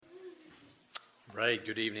Right,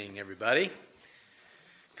 good evening, everybody.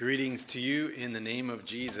 Greetings to you in the name of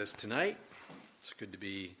Jesus tonight. It's good to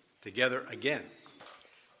be together again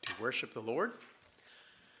to worship the Lord.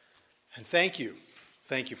 And thank you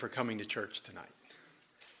for coming to church tonight.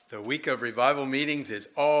 The week of revival meetings is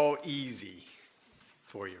all easy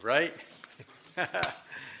for you, right?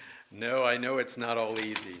 No, I know it's not all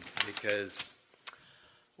easy because,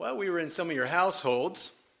 well, we were in some of your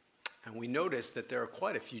households and we noticed that there are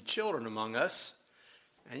quite a few children among us.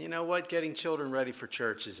 And you know what? Getting children ready for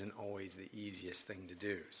church isn't always the easiest thing to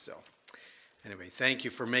do. So anyway, thank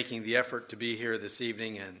you for making the effort to be here this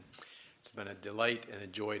evening. And it's been a delight and a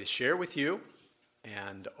joy to share with you.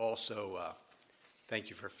 And also, thank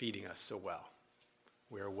you for feeding us so well.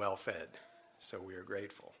 We are well fed, so we are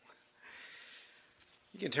grateful.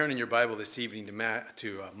 You can turn in your Bible this evening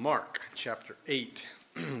to Mark chapter 8.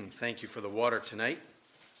 Thank you for the water tonight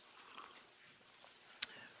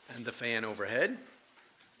and the fan overhead.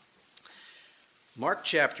 Mark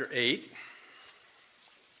chapter 8,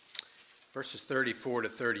 verses 34 to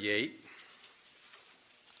 38.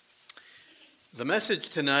 The message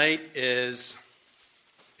tonight is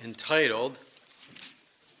entitled,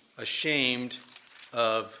 Ashamed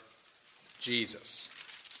of Jesus.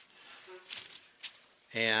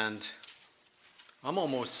 And I'm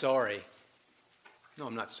almost sorry. No,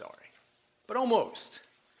 I'm not sorry, but almost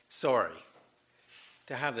sorry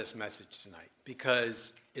to have this message tonight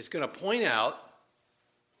because it's going to point out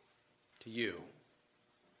to you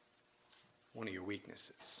one of your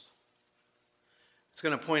weaknesses. It's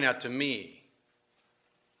going to point out to me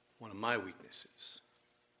one of my weaknesses.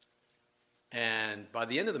 And by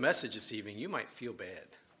the end of the message this evening, you might feel bad.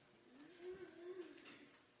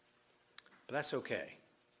 But that's okay.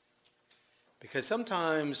 Because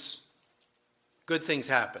sometimes good things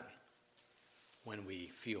happen when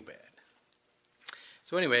we feel bad.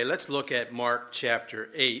 So anyway, let's look at Mark chapter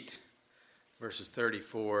 8, verses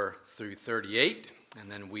 34 through 38,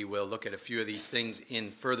 and then we will look at a few of these things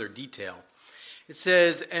in further detail. It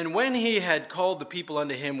says, "And when he had called the people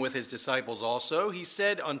unto him with his disciples also, he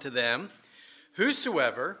said unto them,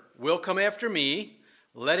 Whosoever will come after me,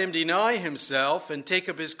 let him deny himself and take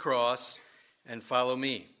up his cross and follow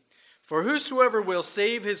me. For whosoever will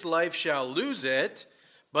save his life shall lose it,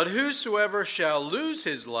 but whosoever shall lose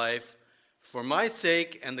his life for my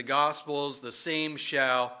sake and the gospel's, the same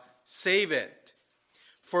shall save it.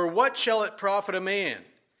 For what shall it profit a man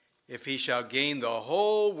if he shall gain the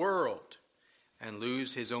whole world and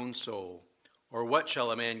lose his own soul? Or what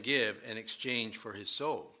shall a man give in exchange for his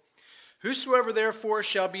soul? Whosoever therefore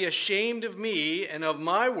shall be ashamed of me and of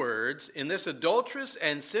my words in this adulterous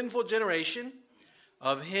and sinful generation,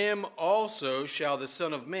 of him also shall the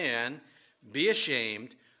Son of Man be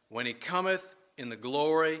ashamed when he cometh in the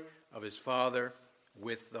glory of his Father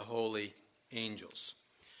with the holy angels."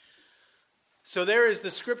 So there is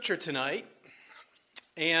the scripture tonight.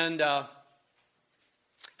 And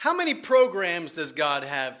how many programs does God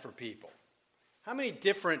have for people? How many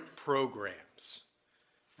different programs?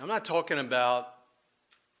 I'm not talking about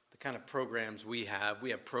the kind of programs we have.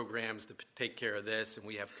 We have programs to take care of this, and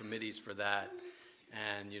we have committees for that.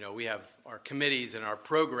 And, we have our committees and our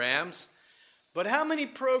programs. But how many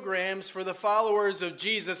programs for the followers of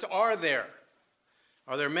Jesus are there?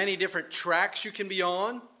 Are there many different tracks you can be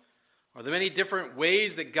on? Are there many different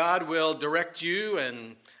ways that God will direct you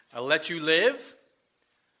and let you live?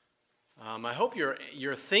 I hope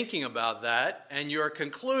you're thinking about that and you're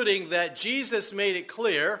concluding that Jesus made it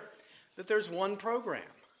clear that there's one program.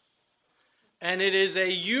 And it is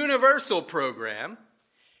a universal program,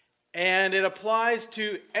 and it applies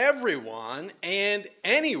to everyone and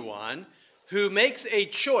anyone who makes a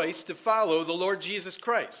choice to follow the Lord Jesus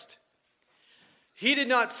Christ. He did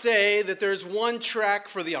not say that there's one track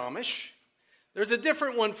for the Amish, there's a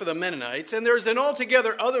different one for the Mennonites, and there's an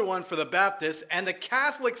altogether other one for the Baptists, and the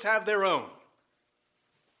Catholics have their own.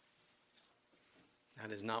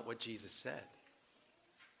 That is not what Jesus said.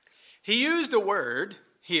 He used a word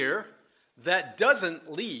here that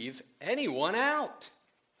doesn't leave anyone out.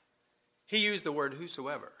 He used the word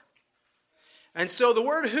whosoever. And so the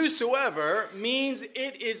word whosoever means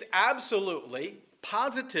it is absolutely,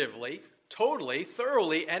 positively, totally,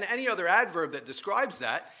 thoroughly, and any other adverb that describes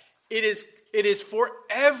that, it is for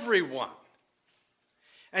everyone.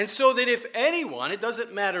 And so that if anyone, it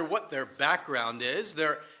doesn't matter what their background is,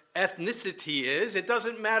 their ethnicity is, it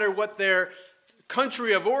doesn't matter what their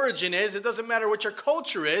country of origin is, it doesn't matter what your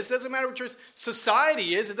culture is, it doesn't matter what your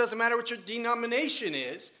society is, it doesn't matter what your denomination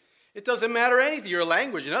is, It doesn't matter anything, your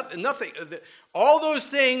language, nothing. All those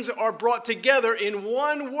things are brought together in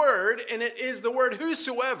one word, and it is the word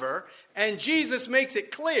whosoever. And Jesus makes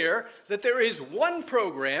it clear that there is one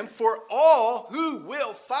program for all who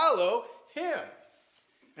will follow him.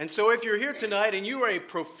 And so if you're here tonight and you are a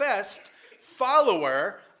professed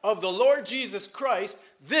follower of the Lord Jesus Christ,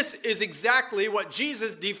 this is exactly what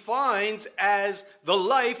Jesus defines as the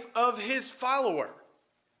life of his follower.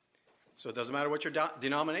 So it doesn't matter what your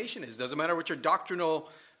denomination is. It doesn't matter what your doctrinal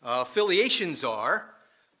affiliations are.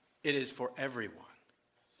 It is for everyone.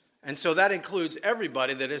 And so that includes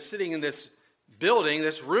everybody that is sitting in this building,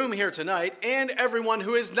 this room here tonight, and everyone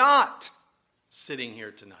who is not sitting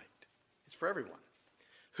here tonight. It's for everyone.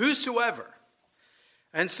 Whosoever.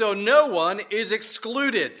 And so no one is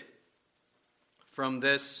excluded from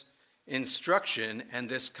this instruction and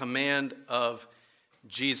this command of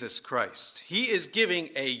Jesus Christ. He is giving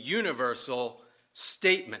a universal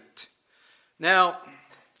statement. Now,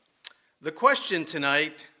 the question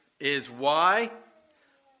tonight is, why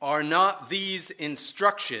are not these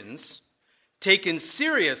instructions taken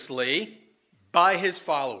seriously by his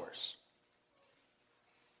followers?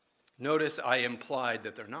 Notice I implied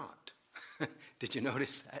that they're not. Did you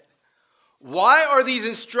notice that? Why are these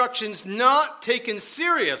instructions not taken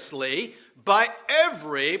seriously by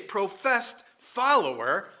every professed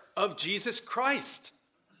follower of Jesus Christ?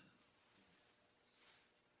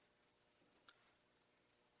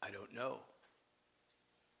 I don't know.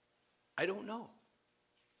 I don't know.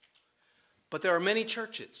 But there are many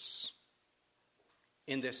churches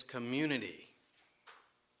in this community.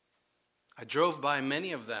 I drove by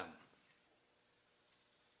many of them.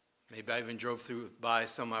 Maybe I even drove by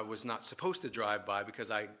some I was not supposed to drive by because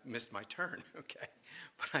I missed my turn, okay?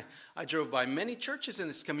 But I drove by many churches in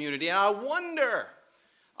this community, and I wonder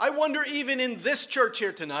even in this church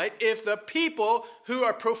here tonight, if the people who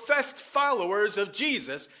are professed followers of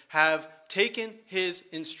Jesus have taken his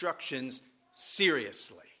instructions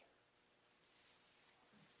seriously.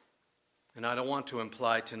 And I don't want to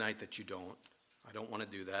imply tonight that you don't. I don't want to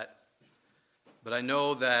do that. But I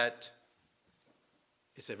know that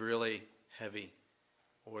it's a really heavy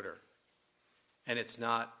order. And it's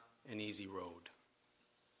not an easy road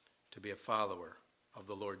to be a follower of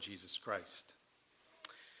the Lord Jesus Christ.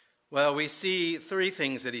 Well, we see three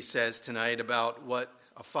things that he says tonight about what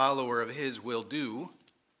a follower of his will do.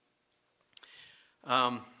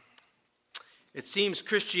 It seems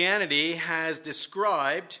Christianity has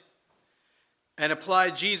described and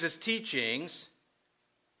applied Jesus' teachings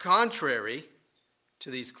contrary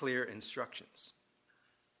to these clear instructions.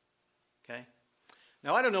 Okay?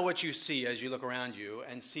 Now, I don't know what you see as you look around you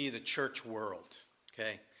and see the church world.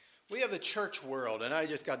 Okay? We have the church world, and I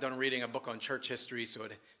just got done reading a book on church history, so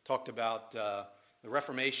it talked about the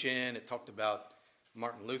Reformation, it talked about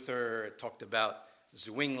Martin Luther, it talked about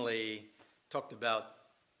Zwingli, talked about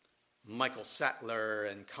Michael Sattler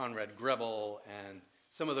and Conrad Grebel and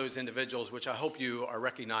some of those individuals, which I hope you are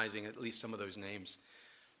recognizing at least some of those names.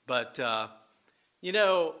 But,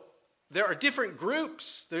 there are different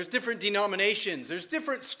groups, there's different denominations, there's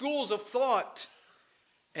different schools of thought.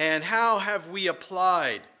 And how have we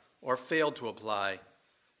applied or failed to apply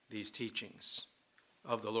these teachings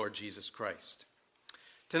of the Lord Jesus Christ?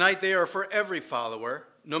 Tonight they are for every follower,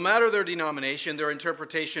 no matter their denomination, their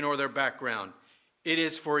interpretation, or their background. It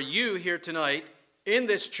is for you here tonight in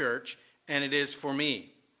this church, and it is for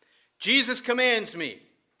me. Jesus commands me,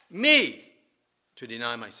 to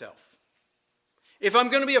deny myself. If I'm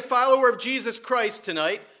going to be a follower of Jesus Christ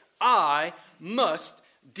tonight, I must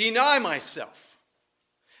deny myself.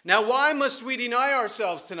 Now, why must we deny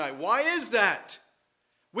ourselves tonight? Why is that?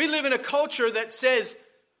 We live in a culture that says,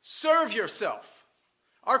 serve yourself.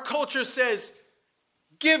 Our culture says,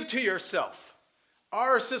 give to yourself.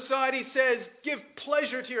 Our society says, give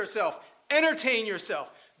pleasure to yourself. Entertain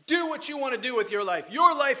yourself. Do what you want to do with your life.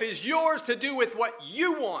 Your life is yours to do with what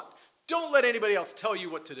you want. Don't let anybody else tell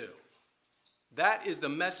you what to do. That is the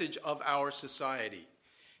message of our society.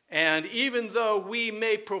 And even though we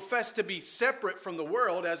may profess to be separate from the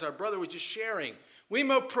world, as our brother was just sharing, we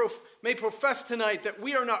may profess tonight that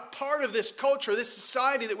we are not part of this culture, this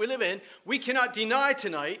society that we live in. We cannot deny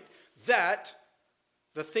tonight that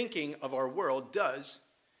the thinking of our world does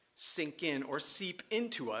sink in or seep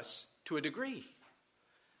into us to a degree.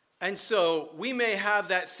 And so we may have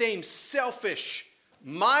that same selfish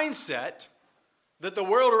mindset that the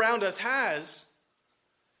world around us has.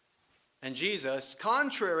 And Jesus,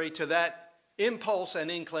 contrary to that impulse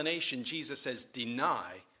and inclination, Jesus says,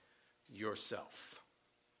 deny yourself.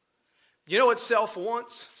 You know what self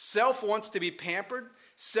wants? Self wants to be pampered.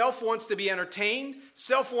 Self wants to be entertained.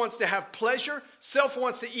 Self wants to have pleasure. Self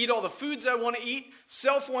wants to eat all the foods I want to eat.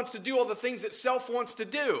 Self wants to do all the things that self wants to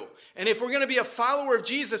do. And if we're going to be a follower of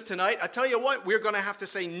Jesus tonight, I tell you what, we're going to have to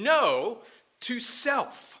say no to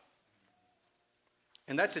self.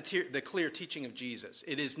 And that's the clear teaching of Jesus.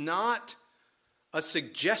 It is not a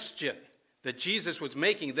suggestion that Jesus was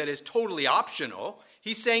making that is totally optional.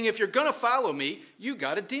 He's saying if you're going to follow me, you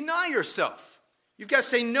got to deny yourself. You've got to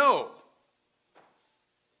say no.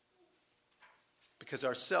 Because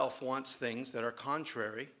our self wants things that are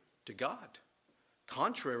contrary to God,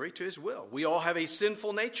 contrary to his will. We all have a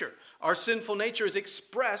sinful nature. Our sinful nature is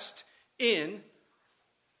expressed in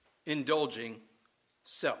indulging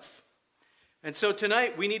self. And so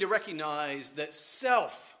tonight we need to recognize that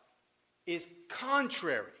self is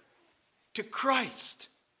contrary to Christ.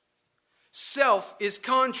 Self is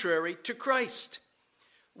contrary to Christ.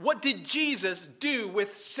 What did Jesus do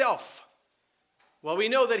with self? Well, we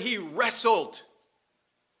know that he wrestled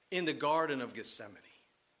in the Garden of Gethsemane.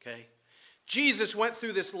 Okay? Jesus went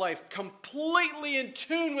through this life completely in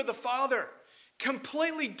tune with the Father,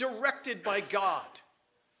 completely directed by God.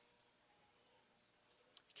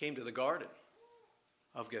 He came to the Garden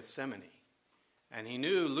of Gethsemane, and he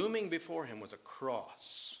knew looming before him was a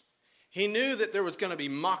cross. He knew that there was going to be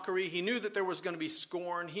mockery. He knew that there was going to be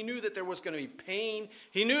scorn. He knew that there was going to be pain.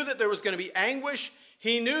 He knew that there was going to be anguish.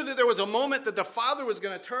 He knew that there was a moment that the Father was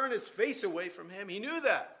going to turn his face away from him. He knew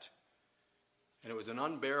that. And it was an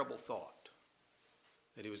unbearable thought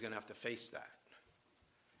that he was going to have to face that.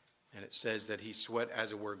 And it says that he sweat,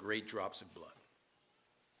 as it were, great drops of blood.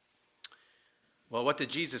 Well, what did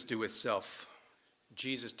Jesus do with self?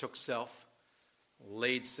 Jesus took self,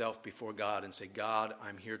 laid self before God and said, God,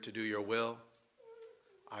 I'm here to do your will.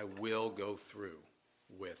 I will go through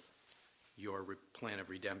with your plan of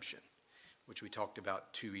redemption, which we talked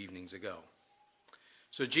about 2 evenings ago.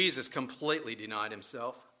 So Jesus completely denied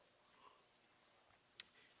himself.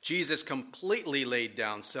 Jesus completely laid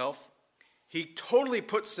down self. He totally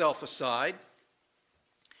put self aside.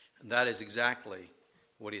 And that is exactly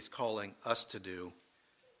what he's calling us to do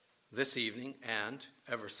this evening and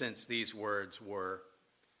ever since these words were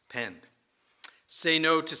penned. Say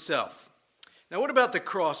no to self. Now, what about the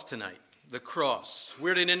cross tonight? The cross.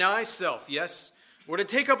 We're to deny self, yes? We're to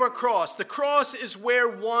take up our cross. The cross is where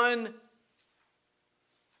one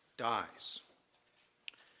dies.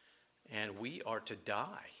 And we are to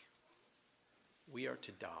die. We are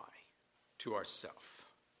to die to ourself.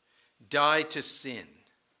 Die to sin.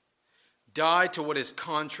 Die to what is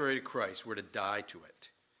contrary to Christ. We're to die to it.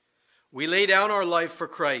 We lay down our life for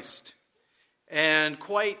Christ. And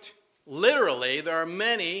quite literally, there are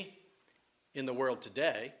many in the world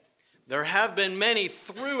today. There have been many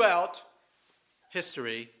throughout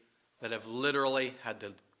history that have literally had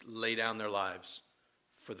to lay down their lives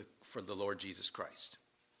for the Lord Jesus Christ.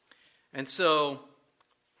 And so,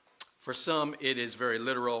 for some, it is very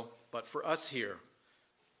literal. But for us here,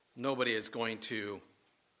 nobody is going to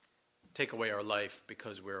take away our life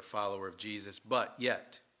because we're a follower of Jesus. But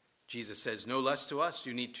yet, Jesus says, no less to us,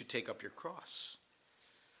 you need to take up your cross.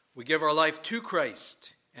 We give our life to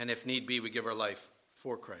Christ, and if need be, we give our life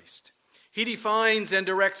for Christ. He defines and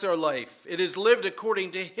directs our life. It is lived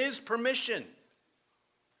according to his permission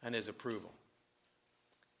and his approval.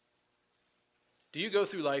 Do you go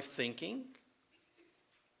through life thinking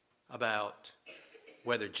about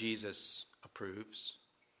whether Jesus approves?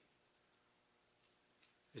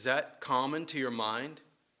 Is that common to your mind?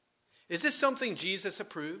 Is this something Jesus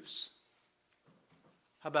approves?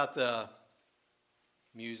 How about the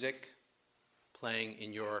music playing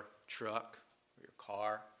in your truck or your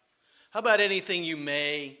car? How about anything you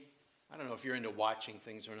may, I don't know if you're into watching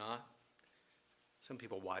things or not. Some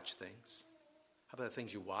people watch things. How about the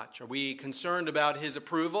things you watch? Are we concerned about his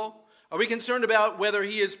approval? Are we concerned about whether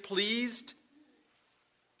he is pleased?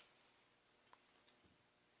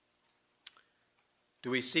 Do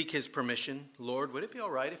we seek his permission? Lord, would it be all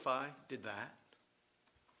right if I did that?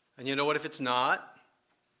 And you know what, if it's not,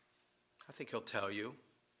 I think he'll tell you.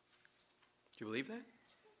 Do you believe that?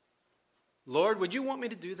 Lord, would you want me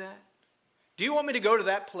to do that? Do you want me to go to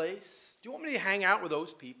that place? Do you want me to hang out with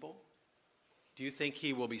those people? Do you think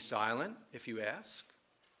he will be silent if you ask?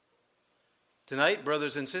 Tonight,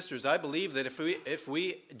 brothers and sisters, I believe that if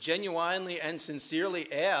we genuinely and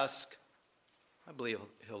sincerely ask, I believe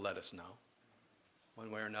he'll let us know. One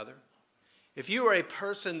way or another. If you are a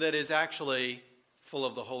person that is actually full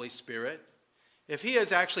of the Holy Spirit, if he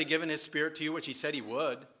has actually given his Spirit to you, which he said he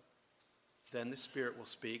would, then the Spirit will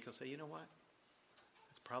speak. He'll say, you know what?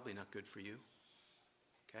 That's probably not good for you.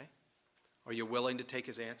 Okay? Are you willing to take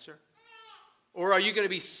his answer? Or are you going to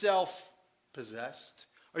be self-possessed?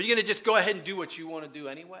 Are you going to just go ahead and do what you want to do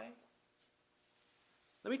anyway?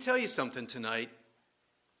 Let me tell you something tonight.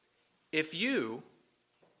 If you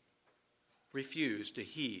refuse to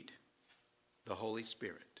heed the Holy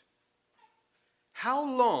Spirit, how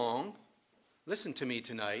long, listen to me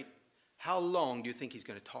tonight, how long do you think he's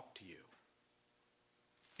going to talk to you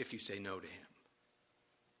if you say no to him?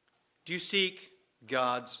 Do you seek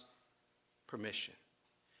God's permission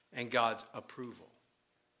and God's approval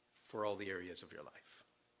for all the areas of your life?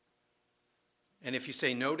 And if you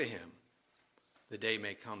say no to him, the day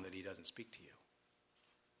may come that he doesn't speak to you.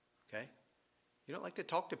 Okay? You don't like to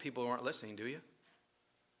talk to people who aren't listening, do you?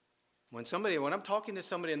 When I'm talking to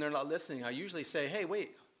somebody and they're not listening, I usually say, hey,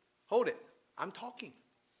 wait, hold it. I'm talking.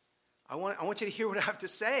 I want you to hear what I have to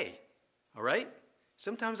say. All right?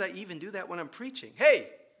 Sometimes I even do that when I'm preaching. Hey,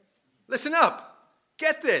 listen up.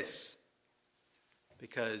 Get this.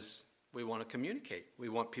 Because we want to communicate. We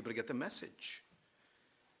want people to get the message.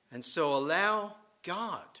 And so allow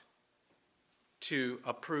God to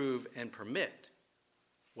approve and permit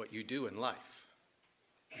what you do in life.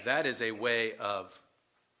 That is a way of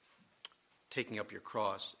taking up your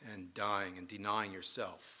cross and dying and denying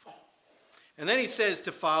yourself. And then he says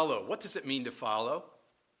to follow. What does it mean to follow?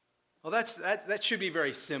 Well, that should be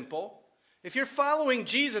very simple. If you're following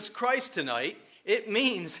Jesus Christ tonight, it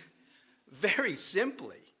means very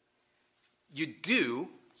simply, you do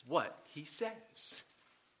what he says.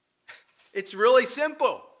 It's really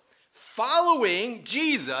simple. Following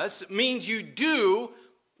Jesus means you do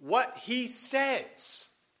what he says.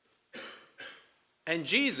 And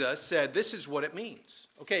Jesus said, this is what it means.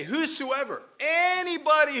 Okay, whosoever,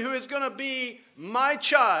 anybody who is going to be my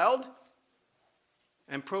child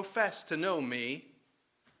and profess to know me,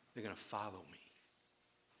 they're going to follow me.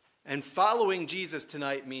 And following Jesus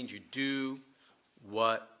tonight means you do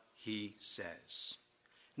what he says.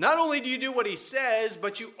 Not only do you do what he says,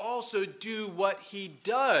 but you also do what he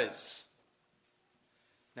does.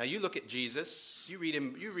 Now you look at Jesus, you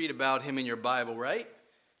read about him in your Bible, right?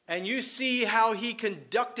 And you see how he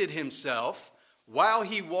conducted himself while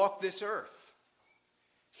he walked this earth.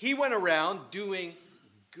 He went around doing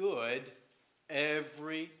good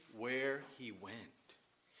everywhere he went.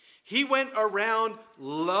 He went around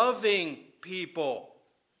loving people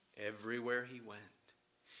everywhere he went.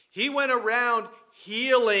 He went around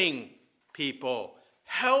healing people,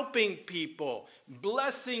 helping people,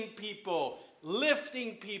 blessing people,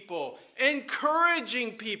 lifting people,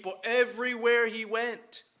 encouraging people everywhere he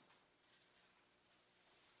went.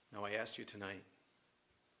 Now I ask you tonight,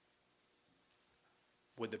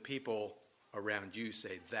 would the people around you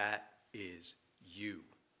say, that is you?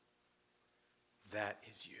 That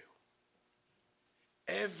is you.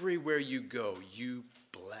 Everywhere you go, you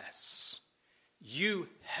bless. You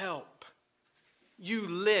help. You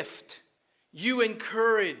lift. You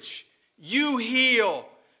encourage. You heal.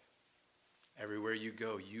 Everywhere you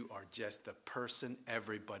go, you are just the person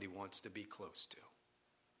everybody wants to be close to.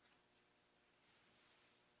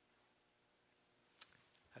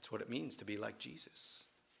 That's what it means to be like Jesus.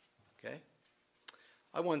 Okay?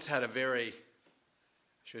 I once had I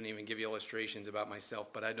shouldn't even give you illustrations about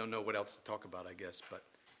myself, but I don't know what else to talk about, I guess. But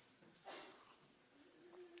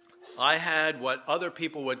I had what other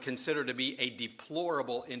people would consider to be a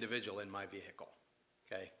deplorable individual in my vehicle.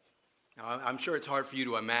 Okay? Now, I'm sure it's hard for you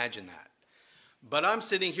to imagine that. But I'm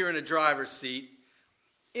sitting here in a driver's seat.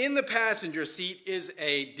 In the passenger seat is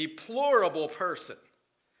a deplorable person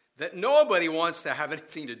that nobody wants to have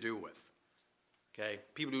anything to do with. Okay?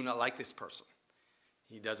 People do not like this person.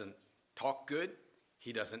 He doesn't talk good.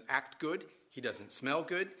 He doesn't act good. He doesn't smell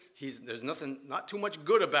good. There's not too much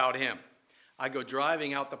good about him. I go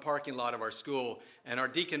driving out the parking lot of our school, and our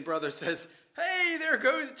deacon brother says, hey, there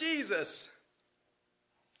goes Jesus.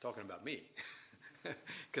 Talking about me.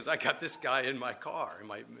 Because I got this guy in my car,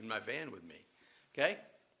 in my van with me. Okay?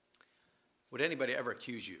 Would anybody ever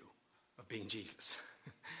accuse you of being Jesus?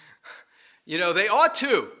 They ought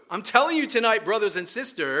to. I'm telling you tonight, brothers and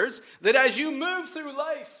sisters, that as you move through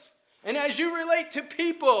life, and as you relate to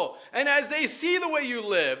people, and as they see the way you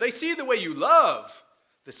live, they see the way you love,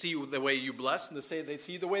 they see the way you bless, and they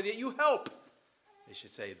see the way that you help, they should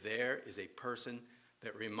say, there is a person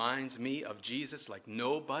that reminds me of Jesus like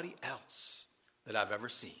nobody else that I've ever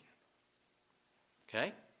seen.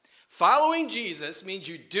 Okay? Following Jesus means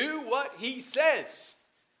you do what he says.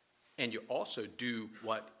 And you also do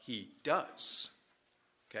what he does.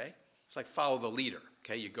 Okay? It's like follow the leader.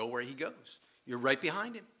 Okay? You go where he goes. You're right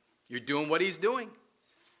behind him. You're doing what he's doing.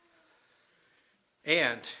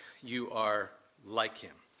 And you are like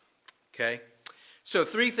him. Okay? So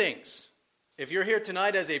 3 things. If you're here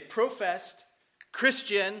tonight as a professed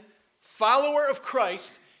Christian follower of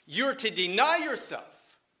Christ, you're to deny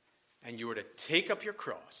yourself, and you are to take up your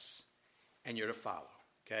cross, and you're to follow,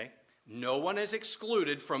 okay? No one is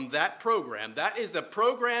excluded from that program. That is the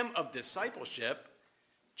program of discipleship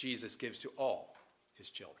Jesus gives to all his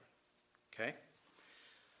children, okay?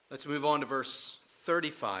 Let's move on to verse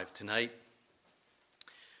 35 tonight.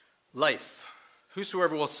 Life.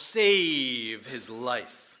 Whosoever will save his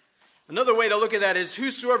life. Another way to look at that is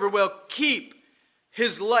whosoever will keep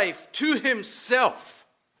his life to himself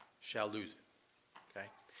shall lose it. Okay?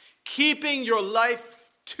 Keeping your life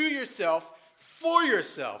to yourself, for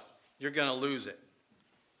yourself, you're going to lose it.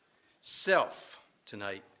 Self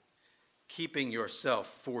tonight. Keeping yourself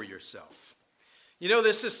for yourself. You know,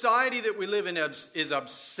 the society that we live in is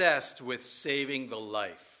obsessed with saving the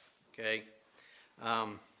life. Okay?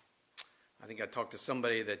 I think I talked to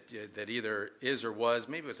somebody that either is or was,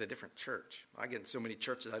 maybe it was a different church. I get in so many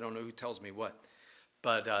churches, I don't know who tells me what.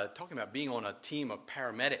 But talking about being on a team of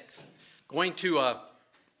paramedics, going to a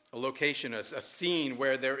location, a scene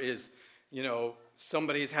where there is,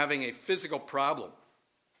 somebody's having a physical problem.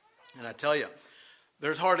 And I tell you,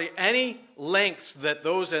 there's hardly any lengths that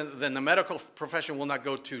those in the medical profession will not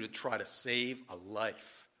go to try to save a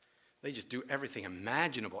life. They just do everything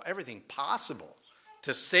imaginable, everything possible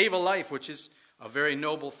to save a life, which is a very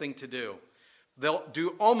noble thing to do. They'll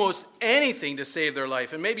do almost anything to save their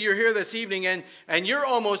life. And maybe you're here this evening and you're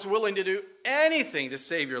almost willing to do anything to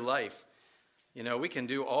save your life. We can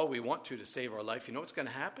do all we want to save our life. You know what's going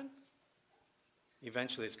to happen?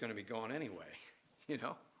 Eventually it's going to be gone anyway.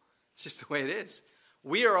 It's just the way it is.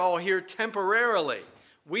 We are all here temporarily.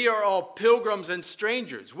 We are all pilgrims and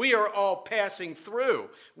strangers. We are all passing through.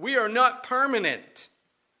 We are not permanent.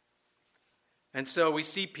 And so we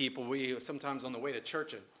see people, sometimes on the way to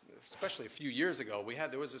church, especially a few years ago,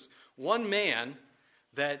 there was this one man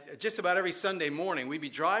that just about every Sunday morning we'd be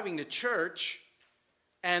driving to church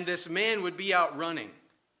and this man would be out running.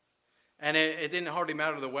 And it didn't hardly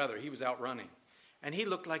matter the weather. He was out running. And he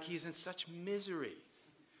looked like he's in such misery.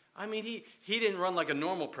 I mean, he didn't run like a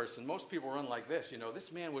normal person. Most people run like this.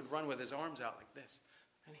 This man would run with his arms out like this.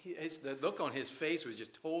 And the look on his face was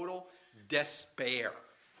just total despair.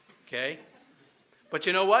 Okay? But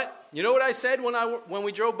you know what? You know what I said when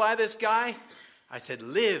we drove by this guy? I said,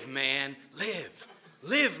 live, man, live.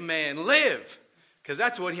 Live, man, live. Because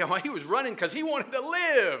that's what he was running, because he wanted to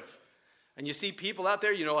live. And you see people out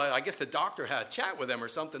there, I guess the doctor had a chat with them or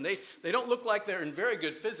something. They don't look like they're in very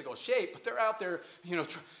good physical shape, but they're out there,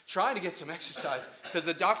 trying to get some exercise. Because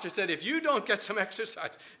the doctor said, if you don't get some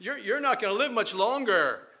exercise, you're not going to live much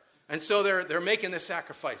longer. And so they're making this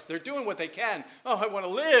sacrifice. They're doing what they can. Oh, I want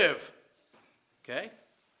to live. Okay?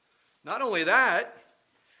 Not only that,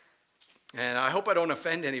 and I hope I don't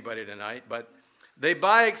offend anybody tonight, but they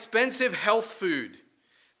buy expensive health food.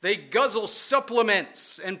 They guzzle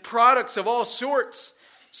supplements and products of all sorts,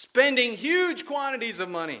 spending huge quantities of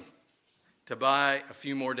money to buy a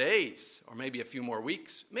few more days, or maybe a few more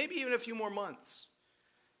weeks, maybe even a few more months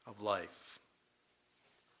of life.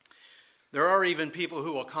 There are even people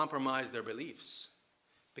who will compromise their beliefs.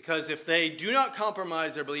 Because if they do not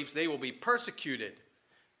compromise their beliefs, they will be persecuted.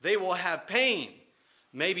 They will have pain.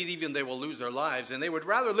 Maybe even they will lose their lives. And they would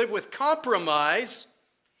rather live with compromise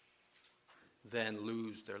than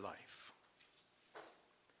lose their life.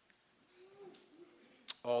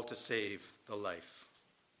 All to save the life.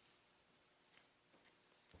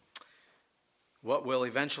 What will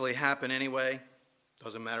eventually happen anyway?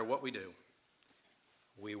 Doesn't matter what we do.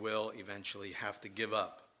 We will eventually have to give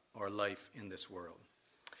up our life in this world.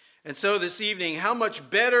 And so this evening, how much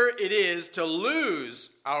better it is to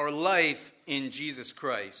lose our life in Jesus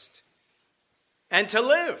Christ and to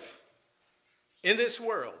live in this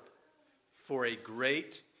world for a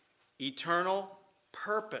great eternal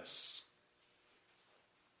purpose.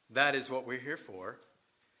 That is what we're here for.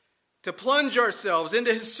 To plunge ourselves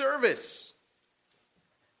into his service.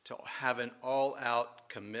 To have an all-out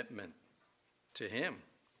commitment to him.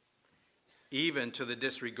 Even to the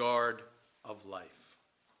disregard of life.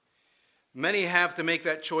 Many have to make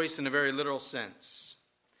that choice in a very literal sense.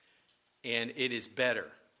 And it is better.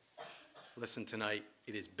 Listen tonight.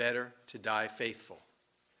 It is better to die faithful.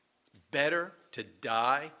 It's better to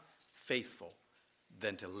die faithful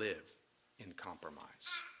than to live in compromise.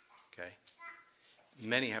 Okay?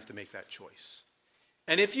 Many have to make that choice.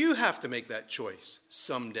 And if you have to make that choice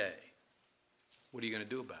someday, what are you going to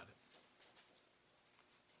do about it?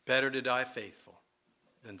 Better to die faithful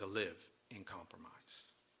than to live in compromise.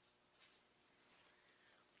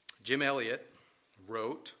 Jim Elliot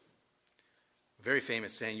wrote a very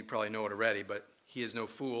famous saying, you probably know it already, but he is no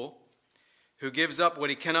fool who gives up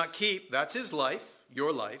what he cannot keep, that's his life,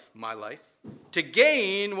 your life, my life, to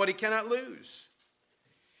gain what he cannot lose.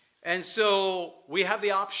 And so we have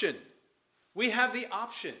the option. We have the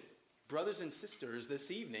option, brothers and sisters,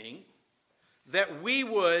 this evening, that we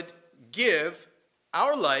would give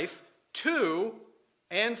our life to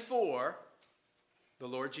and for the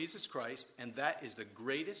Lord Jesus Christ, and that is the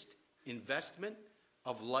greatest investment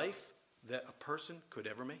of life that a person could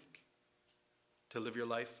ever make, to live your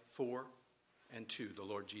life for and to the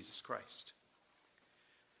Lord Jesus Christ.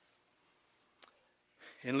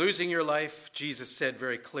 In losing your life, Jesus said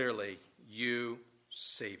very clearly, you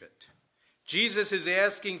save it. Jesus is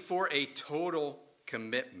asking for a total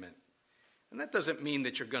commitment. And that doesn't mean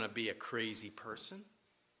that you're going to be a crazy person.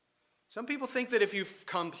 Some people think that if you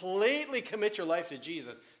completely commit your life to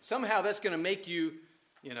Jesus, somehow that's going to make you,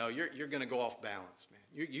 you're going to go off balance,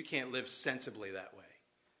 man. You can't live sensibly that way.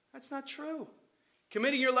 That's not true.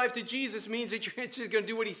 Committing your life to Jesus means that you're just going to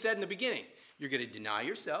do what he said in the beginning. You're going to deny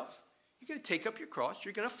yourself. You're going to take up your cross.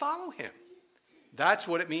 You're going to follow him. That's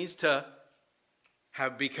what it means to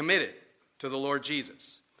be committed to the Lord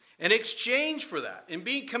Jesus. In exchange for that, in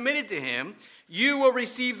being committed to him, you will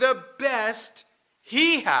receive the best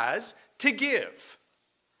he has to give.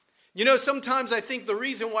 Sometimes I think the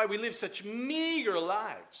reason why we live such meager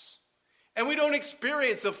lives and we don't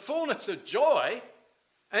experience the fullness of joy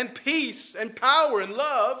and peace and power and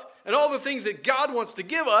love and all the things that God wants to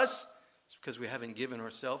give us is because we haven't given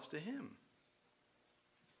ourselves to him.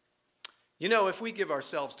 If we give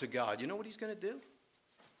ourselves to God, you know what he's going to do?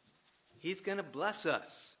 He's going to bless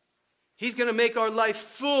us. He's going to make our life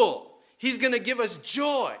full. He's going to give us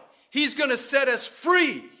joy. He's going to set us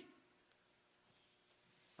free.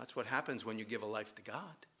 That's what happens when you give a life to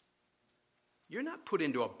God. You're not put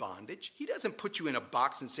into a bondage. He doesn't put you in a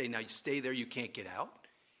box and say, now you stay there, you can't get out.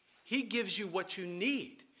 He gives you what you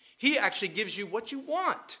need. He actually gives you what you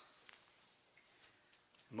want.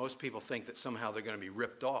 Most people think that somehow they're going to be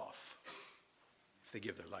ripped off if they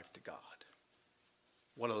give their life to God.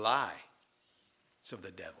 What a lie. It's of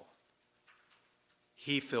the devil.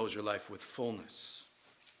 He fills your life with fullness,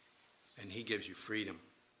 and he gives you freedom.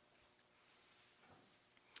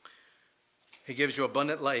 He gives you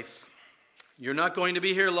abundant life. You're not going to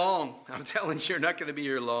be here long. I'm telling you, you're not going to be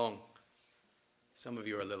here long. Some of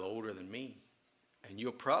you are a little older than me, and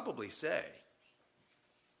you'll probably say,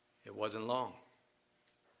 it wasn't long.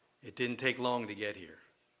 It didn't take long to get here,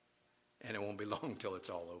 and it won't be long till it's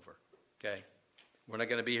all over, okay? We're not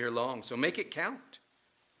going to be here long, so make it count.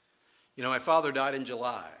 My father died in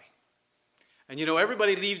July, and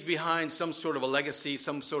everybody leaves behind some sort of a legacy,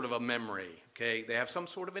 some sort of a memory, okay? They have some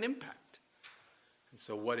sort of an impact. And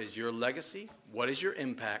so what is your legacy? What is your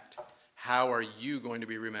impact? How are you going to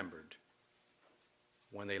be remembered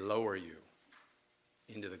when they lower you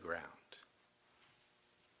into the ground?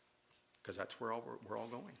 Because that's where we're all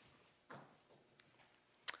going.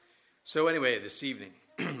 So anyway, this evening,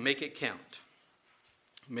 make it count.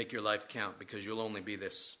 Make your life count, because you'll only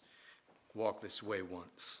walk this way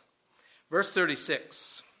once. Verse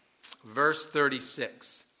 36.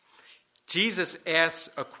 Jesus asks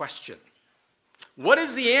a question. What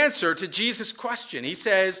is the answer to Jesus' question? He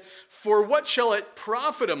says, for what shall it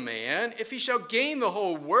profit a man if he shall gain the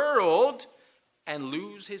whole world and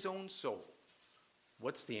lose his own soul?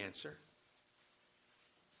 What's the answer?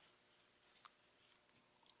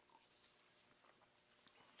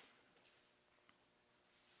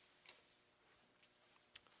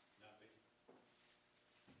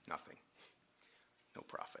 Nothing. No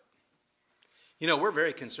profit. We're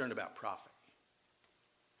very concerned about profit.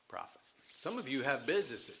 Some of you have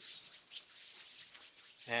businesses.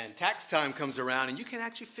 And tax time comes around and you can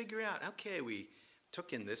actually figure out, okay, we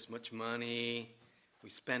took in this much money, we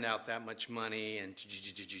spent out that much money, and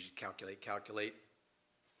calculate.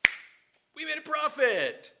 We made a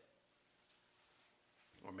profit.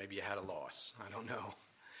 Or maybe you had a loss. I don't know.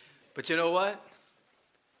 But you know what?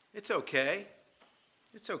 It's okay.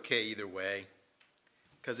 It's okay either way,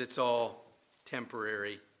 because it's all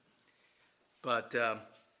temporary. But,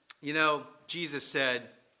 Jesus said,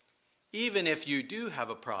 even if you do have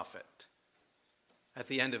a profit at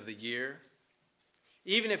the end of the year,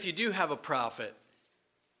 even if you do have a profit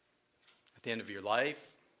at the end of your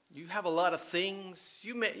life, you have a lot of things,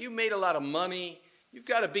 you made a lot of money, you've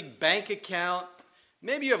got a big bank account,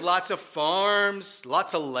 maybe you have lots of farms,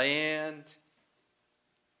 lots of land.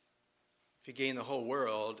 If you gain the whole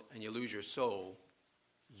world and you lose your soul,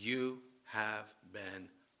 you have been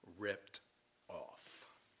ripped off.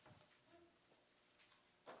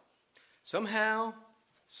 Somehow,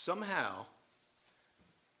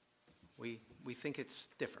 we think it's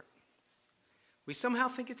different. We somehow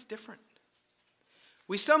think it's different.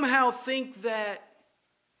 We somehow think that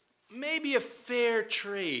maybe a fair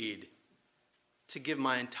trade to give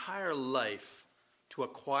my entire life to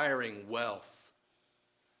acquiring wealth,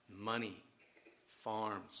 money,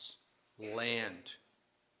 farms, land,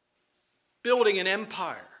 building an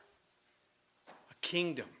empire, a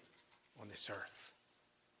kingdom on this earth.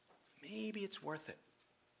 Maybe it's worth it.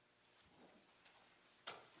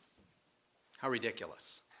 How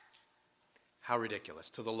ridiculous. How ridiculous.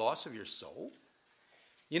 To the loss of your soul?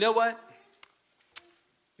 You know what?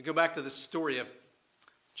 We go back to the story of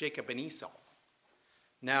Jacob and Esau.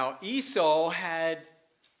 Now, Esau had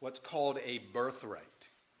what's called a birthright.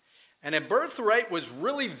 And a birthright was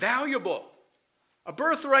really valuable. A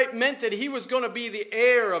birthright meant that he was going to be the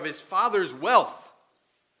heir of his father's wealth.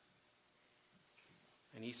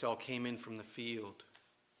 And Esau came in from the field.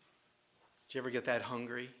 Did you ever get that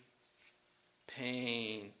hungry?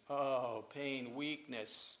 Pain. Oh, pain,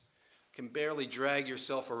 weakness. Can barely drag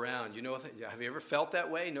yourself around. You know, have you ever felt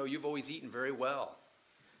that way? No, you've always eaten very well.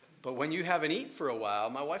 But when you haven't eaten for a while,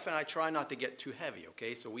 my wife and I try not to get too heavy,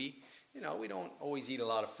 okay? So we don't always eat a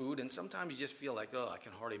lot of food, and sometimes you just feel like, oh, I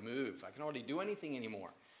can hardly move. I can hardly do anything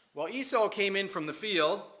anymore. Well, Esau came in from the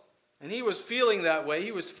field, and he was feeling that way.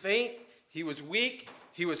 He was faint. He was weak.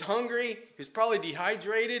 He was hungry. He was probably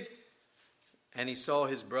dehydrated. And he saw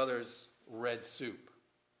his brother's red soup.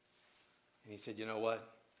 And he said, you know what?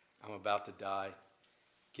 I'm about to die.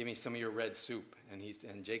 Give me some of your red soup.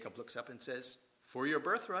 And Jacob looks up and says, for your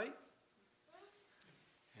birthright.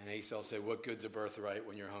 And Esau said, what good's a birthright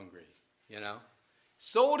when you're hungry? You know?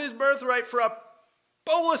 Sold his birthright for a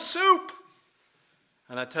bowl of soup.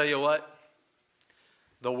 And I tell you what,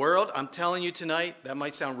 the world, I'm telling you tonight, that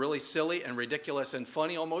might sound really silly and ridiculous and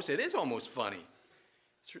funny almost. It is almost funny.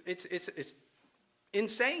 It's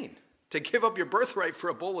insane to give up your birthright for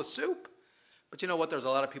a bowl of soup. But you know what? There's a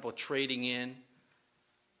lot of people trading in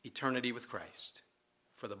eternity with Christ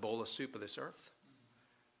for the bowl of soup of this earth.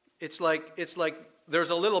 It's like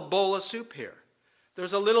there's a little bowl of soup here.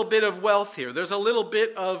 There's a little bit of wealth here. There's a little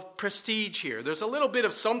bit of prestige here. There's a little bit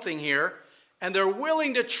of something here. And they're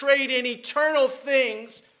willing to trade in eternal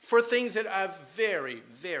things for things that have very,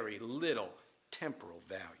 very little temporal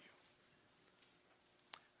value.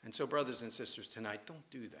 And so, brothers and sisters, tonight, don't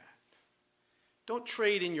do that. Don't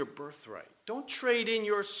trade in your birthright. Don't trade in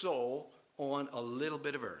your soul on a little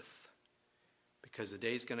bit of earth. Because the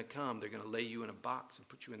day's going to come, they're going to lay you in a box and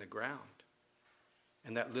put you in the ground.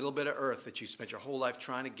 And that little bit of earth that you spent your whole life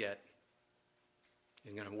trying to get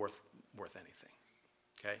isn't going to be worth anything.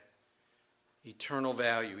 Okay? Eternal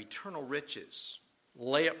value, eternal riches,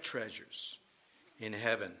 lay up treasures in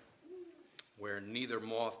heaven where neither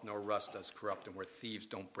moth nor rust does corrupt and where thieves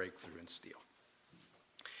don't break through and steal.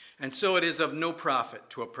 And so it is of no profit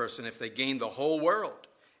to a person if they gain the whole world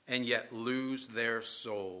and yet lose their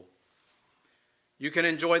soul. You can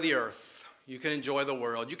enjoy the earth. You can enjoy the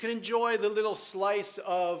world. You can enjoy the little slice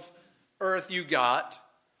of earth you got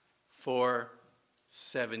for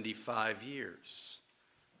 75 years,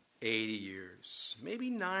 80 years,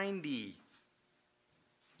 maybe 90.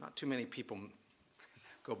 Not too many people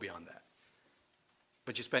go beyond that.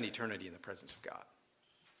 But you spend eternity in the presence of God.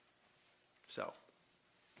 So,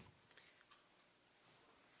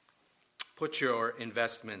 put your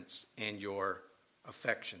investments and your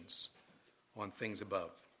affections on things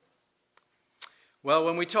above. Well,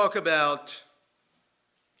 when we talk about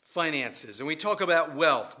finances and we talk about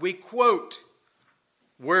wealth, we quote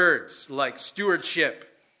words like stewardship,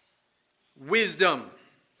 wisdom,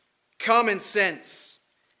 common sense.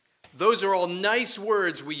 Those are all nice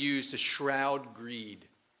words we use to shroud greed.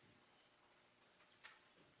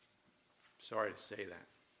 Sorry to say that.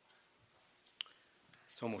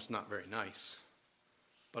 It's almost not very nice,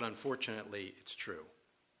 but unfortunately, it's true.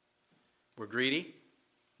 We're greedy.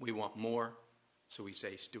 We want more, so we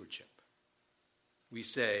say stewardship. We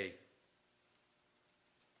say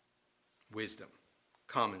wisdom,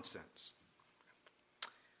 common sense.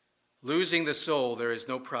 Losing the soul, there is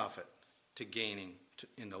no profit to gaining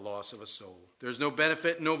in the loss of a soul. There's no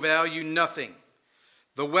benefit, no value, nothing.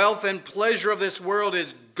 The wealth and pleasure of this world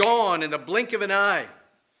is gone in the blink of an eye.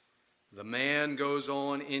 The man goes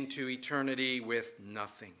on into eternity with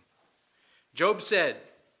nothing. Job said,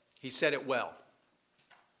 he said it well.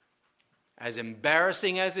 As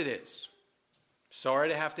embarrassing as it is, sorry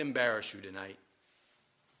to have to embarrass you tonight.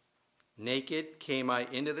 Naked came I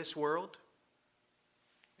into this world,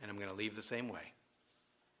 and I'm going to leave the same way.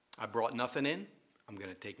 I brought nothing in, I'm going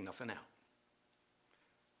to take nothing out.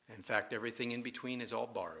 In fact, everything in between is all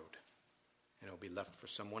borrowed, and it'll be left for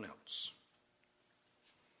someone else.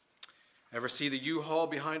 Ever see the U-Haul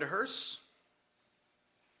behind a hearse?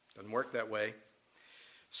 Doesn't work that way.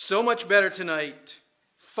 So much better tonight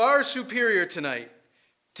far superior tonight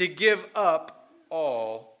to give up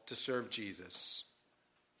all to serve Jesus,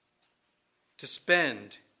 to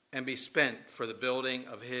spend and be spent for the building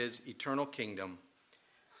of his eternal kingdom.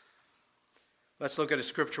 Let's look at a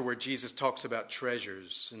scripture where Jesus talks about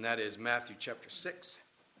treasures, and that is Matthew chapter 6.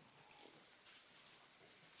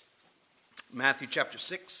 Matthew chapter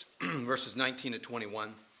 6, verses 19 to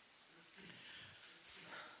 21.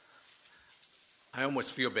 I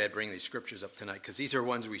almost feel bad bringing these scriptures up tonight because these are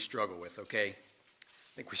ones we struggle with, okay?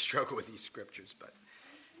 I think we struggle with these scriptures. But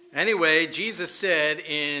anyway, Jesus said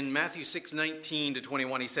in Matthew 6, 19 to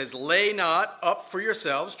 21, he says, "Lay not up for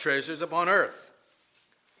yourselves treasures upon earth."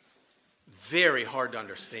 Very hard to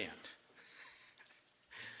understand.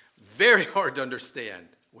 Very hard to understand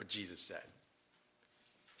what Jesus said.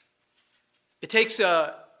 It takes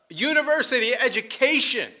a university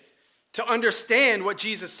education to understand what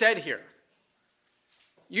Jesus said here.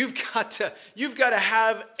 You've got to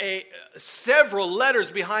have several letters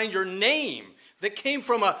behind your name that came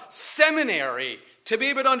from a seminary to be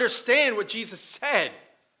able to understand what Jesus said.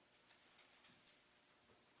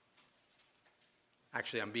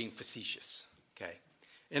 Actually, I'm being facetious, okay?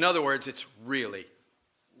 In other words, it's really,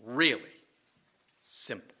 really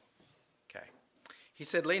simple, okay? He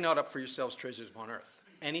said, "Lay not up for yourselves treasures upon earth."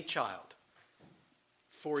 Any child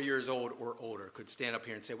 4 years old or older could stand up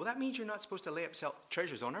here and say, "Well, that means you're not supposed to lay up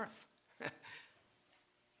treasures on earth."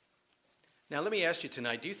 Now, let me ask you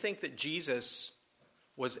tonight, do you think that Jesus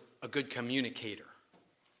was a good communicator?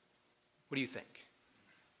 What do you think?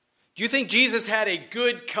 Do you think Jesus had a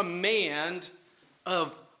good command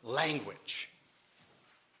of language?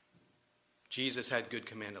 Jesus had good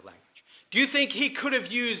command of language. Do you think he could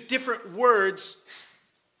have used different words?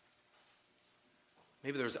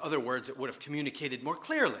 Maybe there's other words that would have communicated more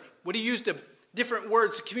clearly. Would he use different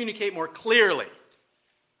words to communicate more clearly?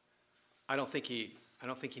 I don't think he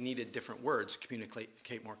needed different words to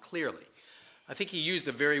communicate more clearly. I think he used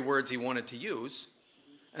the very words he wanted to use,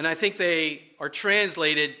 and I think they are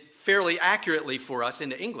translated fairly accurately for us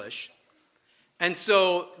into English. And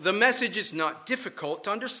so the message is not difficult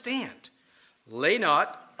to understand. Lay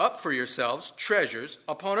not up for yourselves treasures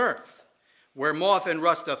upon earth, where moth and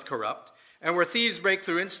rust doth corrupt, and where thieves break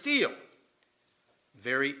through and steal.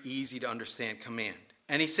 Very easy to understand command.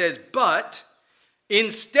 And he says, but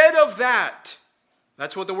instead of that,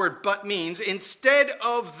 that's what the word but means, instead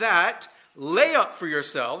of that, lay up for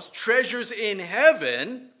yourselves treasures in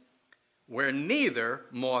heaven, where neither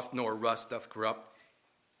moth nor rust doth corrupt,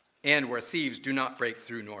 and where thieves do not break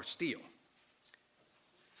through nor steal.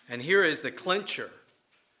 And here is the clincher.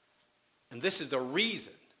 And this is the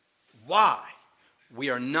reason why we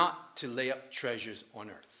are not to lay up treasures on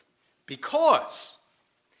earth. Because,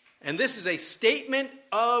 and this is a statement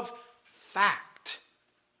of fact,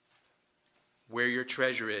 where your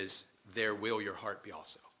treasure is, there will your heart be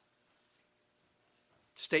also.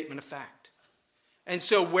 Statement of fact. And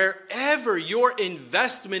so wherever your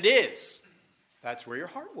investment is, that's where your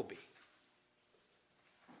heart will be.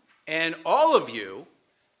 And all of you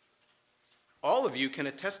can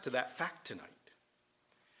attest to that fact tonight.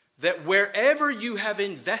 That wherever you have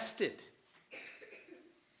invested,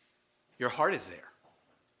 your heart is there.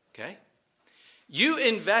 Okay? You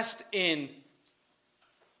invest in,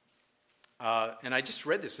 and I just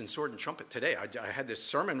read this in Sword and Trumpet today. I had this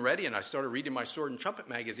sermon ready and I started reading my Sword and Trumpet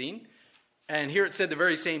magazine, and here it said the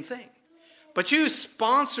very same thing. But you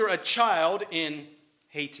sponsor a child in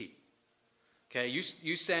Haiti. Okay, you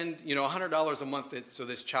send $100 a month so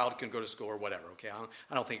this child can go to school or whatever. Okay,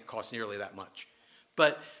 I don't think it costs nearly that much.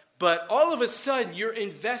 But all of a sudden, you're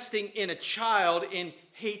investing in a child in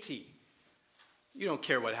Haiti. You don't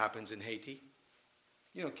care what happens in Haiti.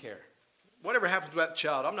 You don't care. Whatever happens to that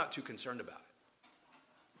child, I'm not too concerned about it.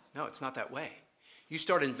 No, it's not that way. You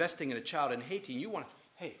start investing in a child in Haiti, and you want to,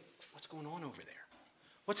 hey, what's going on over there?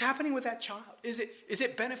 What's happening with that child? Is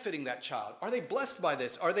it benefiting that child? Are they blessed by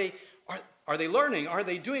this? Are they learning? Are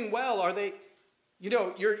they doing well? Are they...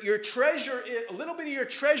 your treasure, a little bit of your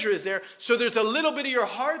treasure is there, so there's a little bit of your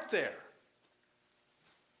heart there.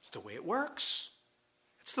 It's the way it works.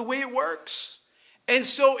 It's the way it works. And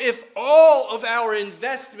so if all of our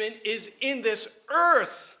investment is in this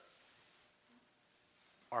earth,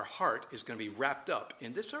 our heart is going to be wrapped up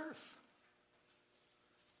in this earth.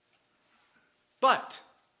 But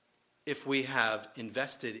if we have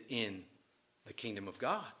invested in the kingdom of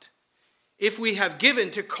God, if we have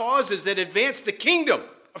given to causes that advance the kingdom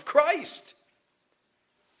of Christ,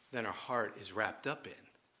 then our heart is wrapped up in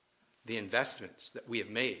the investments that we have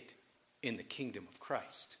made in the kingdom of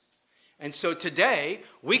Christ. And so today,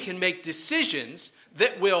 we can make decisions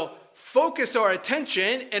that will focus our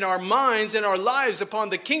attention and our minds and our lives upon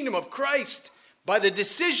the kingdom of Christ by the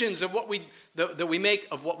decisions of that we make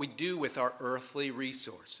of what we do with our earthly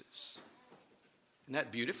resources. Isn't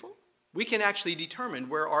that beautiful? We can actually determine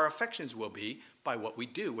where our affections will be by what we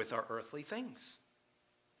do with our earthly things.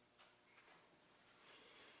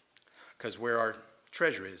 Because where our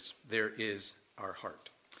treasure is, there is our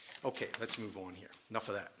heart. Okay, let's move on here. Enough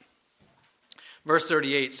of that. Verse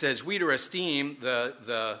 38 says, we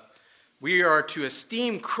are to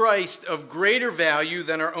esteem Christ of greater value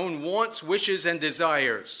than our own wants, wishes, and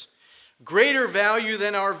desires. Greater value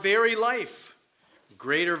than our very life.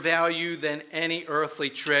 Greater value than any earthly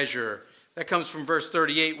treasure. That comes from verse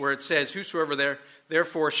 38 where it says, whosoever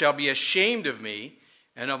therefore shall be ashamed of me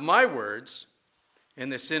and of my words in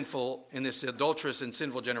this adulterous and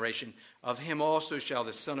sinful generation, of him also shall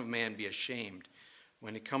the Son of Man be ashamed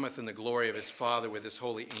when he cometh in the glory of his Father with his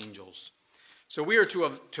holy angels. So we are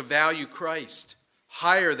to value Christ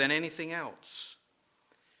higher than anything else.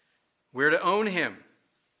 We're to own him.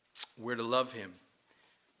 We're to love him.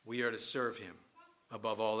 We are to serve him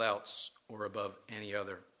above all else or above any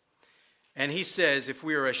other. And he says if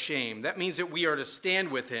we are ashamed, that means that we are to stand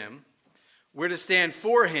with him. We're to stand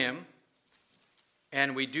for him.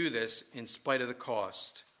 And we do this in spite of the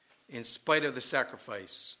cost, in spite of the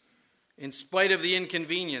sacrifice, in spite of the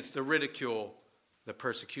inconvenience, the ridicule, the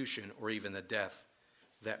persecution, or even the death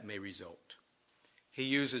that may result. He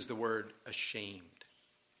uses the word ashamed.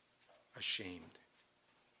 Ashamed.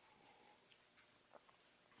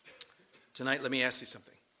 Tonight, let me ask you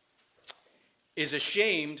something. Is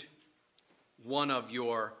ashamed one of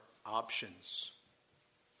your options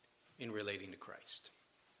in relating to Christ?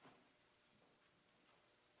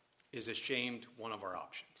 Is ashamed one of our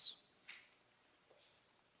options?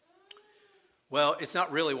 Well, it's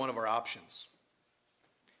not really one of our options.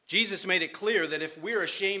 Jesus made it clear that if we're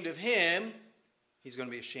ashamed of him, he's going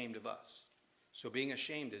to be ashamed of us. So being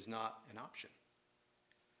ashamed is not an option.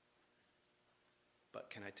 But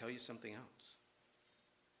can I tell you something else?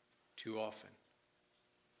 Too often,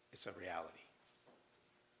 it's a reality.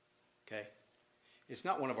 Okay? It's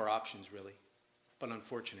not one of our options, really. But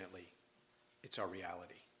unfortunately, it's our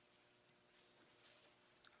reality.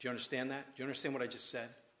 Do you understand that? Do you understand what I just said?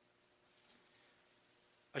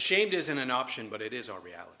 Ashamed isn't an option, but it is our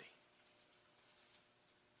reality.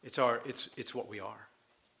 It's what we are.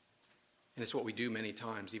 And it's what we do many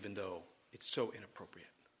times, even though it's so inappropriate.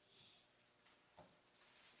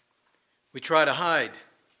 We try to hide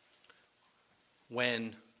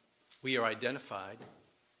when we are identified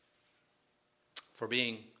for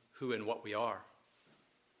being who and what we are.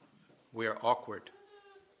 We are awkward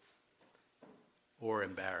or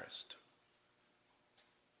embarrassed.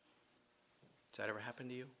 Does that ever happen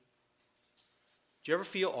to you? Do you ever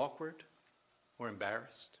feel awkward or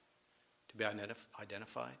embarrassed to be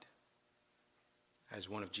identified as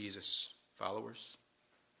one of Jesus' followers?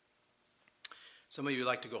 Some of you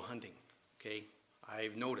like to go hunting, okay?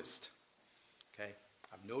 I've noticed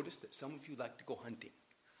that some of you like to go hunting.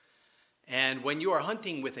 And when you are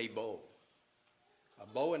hunting with a bow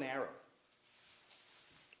and arrow,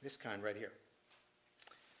 this kind right here,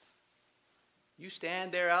 you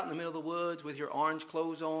stand there out in the middle of the woods with your orange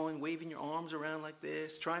clothes on, waving your arms around like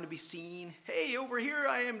this, trying to be seen. Hey, over here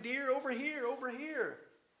I am, deer, over here, over here.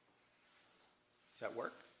 Does that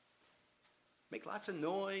work? Make lots of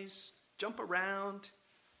noise, jump around,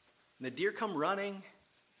 and the deer come running.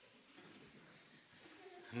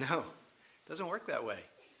 No, it doesn't work that way.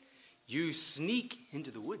 You sneak into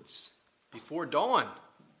the woods before dawn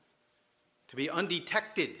to be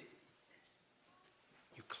undetected.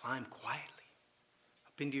 You climb quietly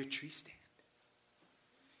up into your tree stand.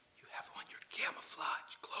 You have on your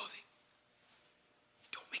camouflage clothing. You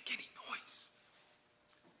don't make any noise.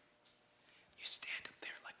 You stand up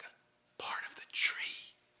there like a part of the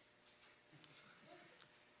tree,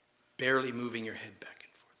 barely moving your head back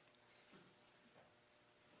and forth.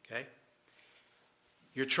 Okay?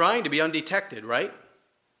 You're trying to be undetected, right?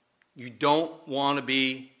 You don't want to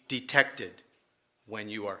be detected when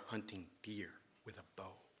you are hunting deer with a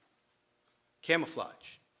bow.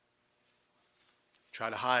 Camouflage. Try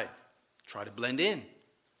to hide. Try to blend in.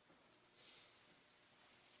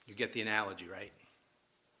 You get the analogy, right?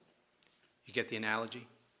 You get the analogy?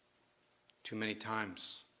 Too many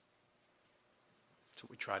times. That's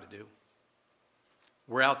what we try to do.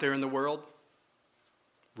 We're out there in the world,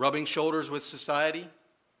 rubbing shoulders with society.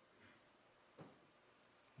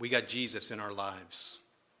 We got Jesus in our lives.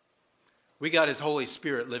 We got his Holy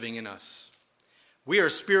Spirit living in us. We are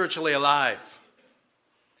spiritually alive.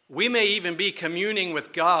 We may even be communing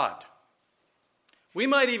with God We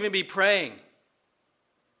might even be praying.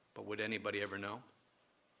 But would anybody ever know?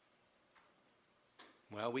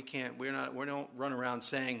 Well, we don't run around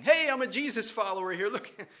saying, hey, I'm a Jesus follower here.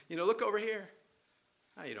 Look, look over here.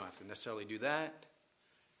 No, you don't have to necessarily do that.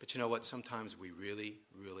 But you know what? Sometimes we really,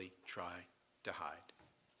 really try to hide.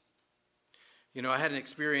 I had an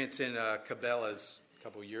experience in Cabela's a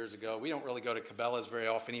couple of years ago. We don't really go to Cabela's very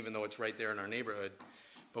often, even though it's right there in our neighborhood.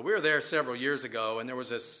 But we were there several years ago, and there was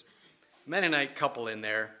this Mennonite couple in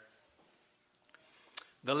there.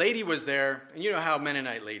 The lady was there, and you know how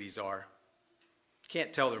Mennonite ladies are. You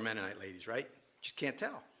can't tell they're Mennonite ladies, right? Just can't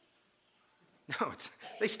tell. No,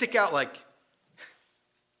 they stick out like,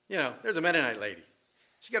 there's a Mennonite lady.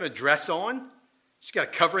 She's got a dress on. She's got a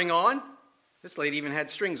covering on. This lady even had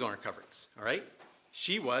strings on her coverings, all right?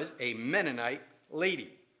 She was a Mennonite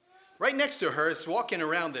lady. Right next to her is walking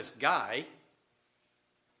around this guy.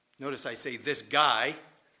 Notice I say this guy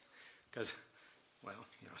because,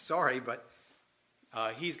 sorry, but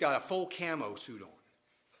he's got a full camo suit on.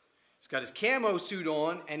 He's got his camo suit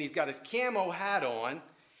on, and he's got his camo hat on,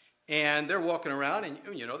 and they're walking around, and,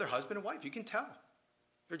 they're husband and wife. You can tell.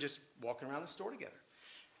 They're just walking around the store together.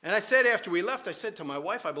 And I said after we left, I said to my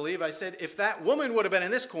wife, I said, if that woman would have been in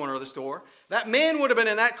this corner of the store, that man would have been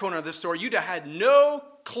in that corner of the store, you'd have had no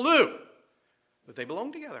clue that they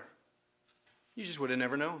belonged together. You just would have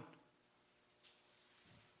never known.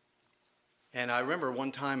 And I remember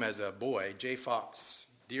one time as a boy, Jay Fox,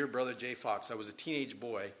 dear brother Jay Fox, I was a teenage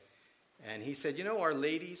boy, and he said, our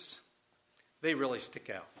ladies, they really stick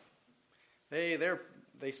out. They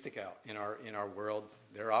stick out in our world.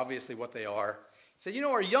 They're obviously what they are. He said,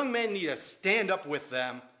 our young men need to stand up with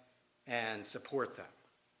them and support them.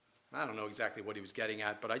 I don't know exactly what he was getting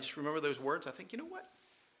at, but I just remember those words. I think, what?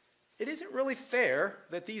 It isn't really fair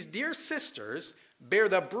that these dear sisters bear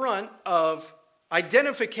the brunt of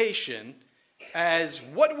identification as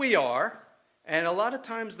what we are, and a lot of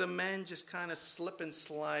times the men just kind of slip and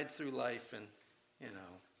slide through life and,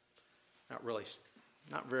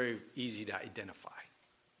 not very easy to identify.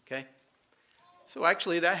 Okay? So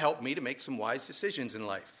actually that helped me to make some wise decisions in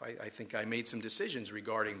life. I think I made some decisions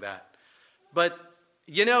regarding that. But,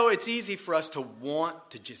 it's easy for us to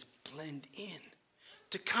want to just blend in,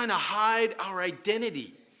 to kind of hide our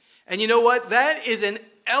identity. And you know what? That is an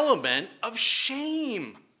element of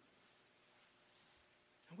shame.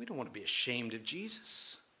 And we don't want to be ashamed of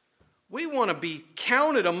Jesus. We want to be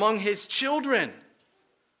counted among his children,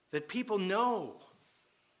 that people know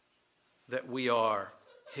that we are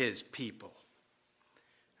his people.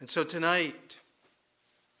 And so tonight,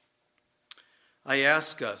 I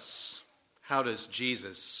ask us, how does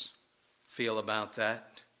Jesus feel about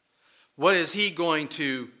that? What is he going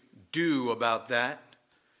to do about that?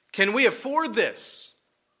 Can we afford this?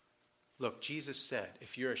 Look, Jesus said,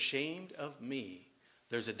 if you're ashamed of me,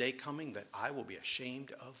 there's a day coming that I will be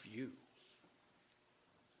ashamed of you.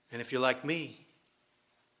 And if you're like me,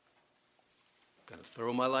 I'm going to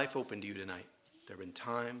throw my life open to you tonight. There have been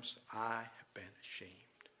times I have been ashamed.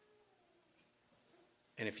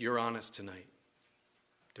 And if you're honest tonight,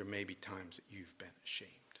 there may be times that you've been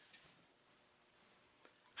ashamed.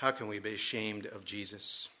 How can we be ashamed of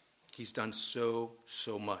Jesus? He's done so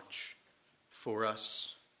much for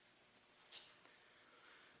us.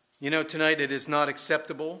 Tonight it is not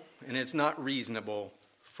acceptable and it's not reasonable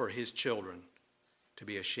for his children to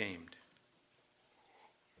be ashamed.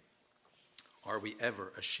 Are we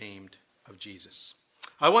ever ashamed of Jesus?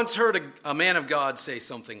 I once heard a man of God say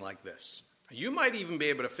something like this. You might even be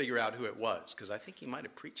able to figure out who it was, because I think he might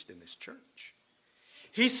have preached in this church.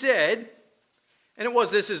 He said, and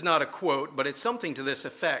this is not a quote, but it's something to this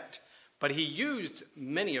effect, but he used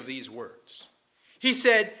many of these words. He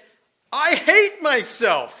said, I hate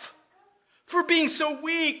myself for being so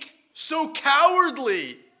weak, so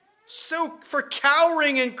cowardly, for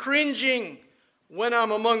cowering and cringing when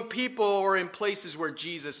I'm among people or in places where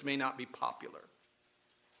Jesus may not be popular.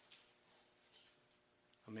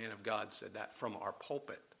 A man of God said that from our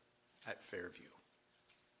pulpit at Fairview.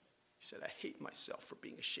 He said, I hate myself for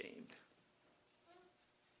being ashamed.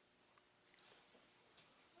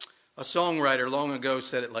 A songwriter long ago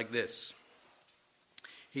said it like this.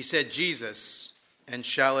 He said, Jesus, and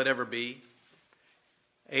shall it ever be,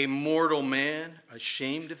 a mortal man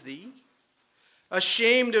ashamed of thee?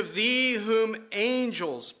 Ashamed of thee whom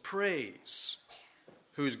angels praise,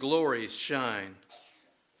 whose glories shine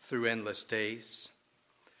through endless days.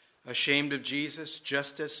 Ashamed of Jesus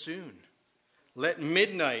just as soon. Let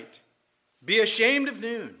midnight be ashamed of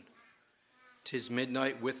noon. 'Tis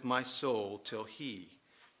midnight with my soul till he,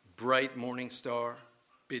 bright morning star,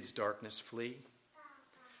 bids darkness flee.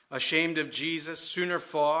 Ashamed of Jesus sooner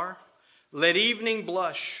far Let evening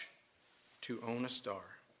blush to own a star.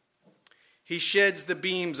 He sheds the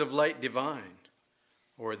beams of light divine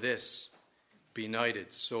o'er this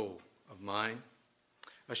benighted soul of mine,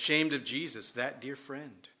 ashamed of Jesus, that dear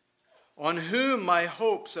friend, on whom my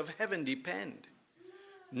hopes of heaven depend.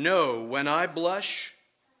 No, when I blush,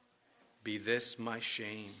 be this my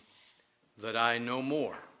shame, that I no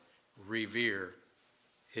more revere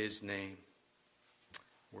his name.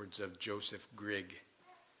 Words of Joseph Grigg.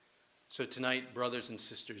 So tonight, brothers and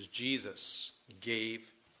sisters, Jesus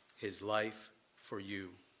gave his life for you.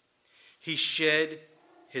 He shed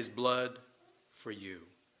his blood for you.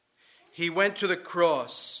 He went to the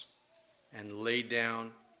cross and laid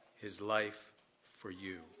down his life for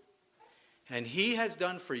you. And he has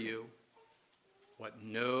done for you what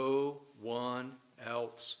no one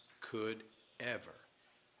else could ever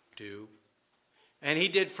do. And he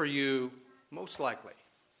did for you, most likely,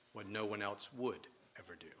 what no one else would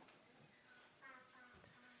ever do.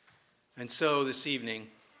 And so this evening,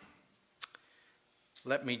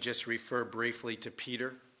 let me just refer briefly to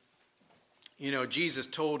Peter. You know, Jesus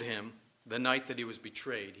told him the night that he was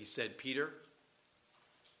betrayed, he said, Peter,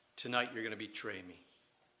 tonight you're going to betray me.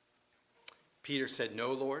 Peter said,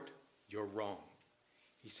 no, Lord, you're wrong.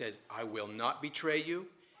 He says, I will not betray you,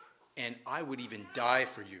 and I would even die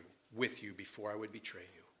for you, with you, before I would betray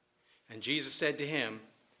you. And Jesus said to him,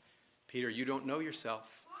 Peter, you don't know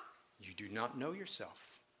yourself. You do not know yourself.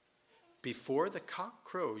 Before the cock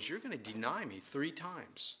crows, you're going to deny me 3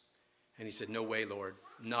 times. And he said, no way, Lord,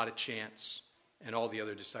 not a chance. And all the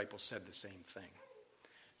other disciples said the same thing.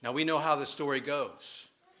 Now we know how the story goes.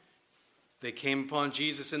 They came upon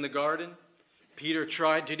Jesus in the garden. Peter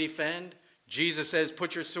tried to defend. Jesus says,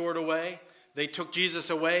 put your sword away. They took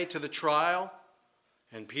Jesus away to the trial.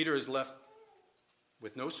 And Peter is left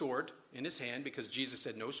with no sword in his hand because Jesus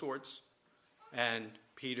said no swords. And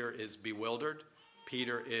Peter is bewildered.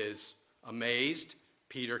 Peter is amazed.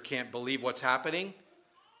 Peter can't believe what's happening.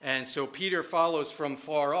 And so Peter follows from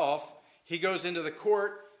far off. He goes into the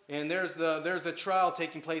court, and there's the trial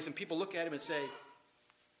taking place, and people look at him and say,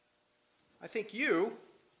 I think you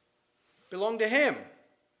belong to him.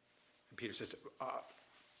 And Peter says,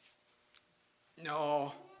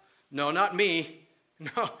 no, not me.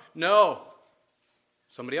 No.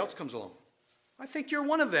 Somebody else comes along. I think you're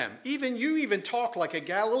one of them. You even talk like a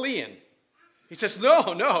Galilean. He says,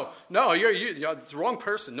 no, you're the wrong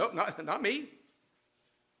person. No, not me.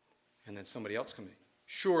 And then somebody else comes in.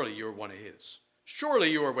 Surely you're one of his.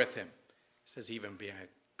 Surely you are with him. He says, he even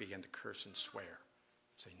began to curse and swear.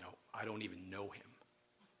 Say, no, I don't even know him.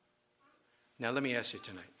 Now let me ask you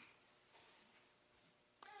tonight.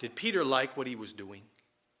 Did Peter like what he was doing?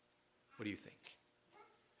 What do you think?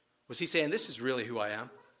 Was he saying, this is really who I am?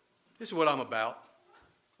 This is what I'm about.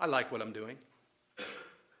 I like what I'm doing.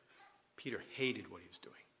 Peter hated what he was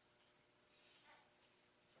doing.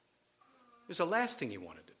 It was the last thing he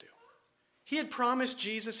wanted to do. He had promised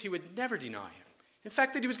Jesus he would never deny him. In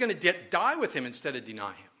fact, that he was going to die with him instead of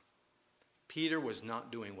deny him. Peter was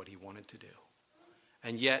not doing what he wanted to do.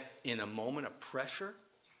 And yet, in a moment of pressure,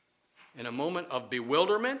 in a moment of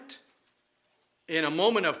bewilderment, in a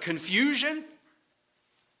moment of confusion,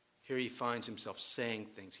 here he finds himself saying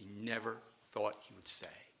things he never thought he would say.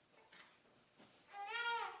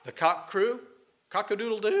 The cock crew,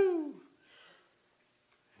 cock-a-doodle-doo.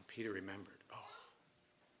 And Peter remembered,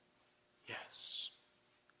 yes,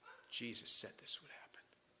 Jesus said this would happen.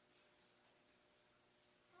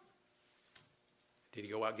 Did he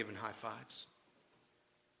go out giving high fives?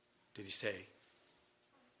 Did he say,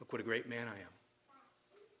 look what a great man I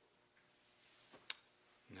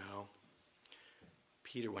am? No.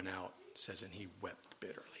 Peter went out, says, and he wept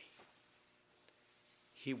bitterly.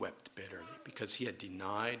 He wept bitterly because he had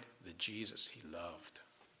denied the Jesus he loved.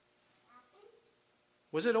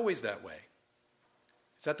 Was it always that way?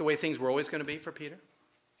 Is that the way things were always going to be for Peter?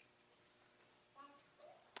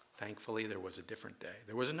 Thankfully, there was a different day.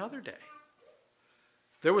 There was another day.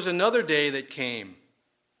 There was another day that came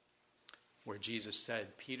where Jesus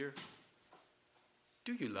said, Peter,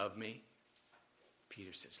 do you love me?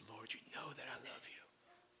 Peter says, Lord, you know that I love you.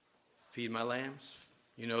 Feed my lambs.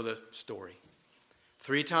 You know the story.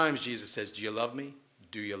 3 times Jesus says, do you love me?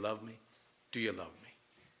 Do you love me? Do you love me?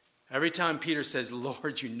 Every time Peter says,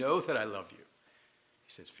 Lord, you know that I love you.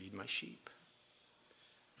 He says, feed my sheep.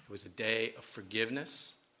 It was a day of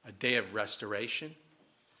forgiveness, a day of restoration.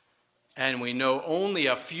 And we know only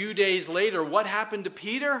a few days later what happened to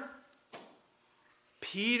Peter.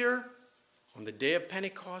 Peter, on the day of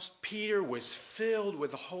Pentecost, Peter was filled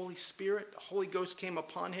with the Holy Spirit. The Holy Ghost came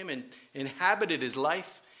upon him and inhabited his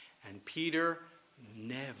life. And Peter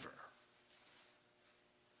never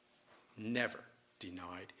never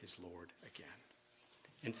denied his Lord again.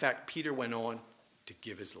 In fact, Peter went on to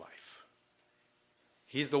give his life.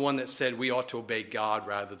 He's the one that said we ought to obey God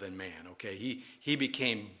rather than man, okay? He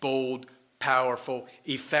became bold, powerful,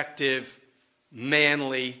 effective,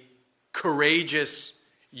 manly, courageous,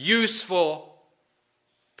 useful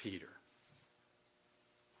Peter.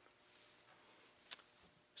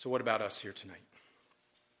 So what about us here tonight?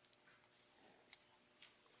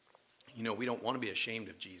 You know, we don't want to be ashamed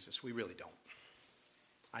of Jesus. We really don't.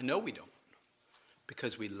 I know we don't,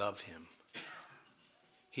 because we love him.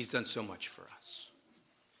 He's done so much for us.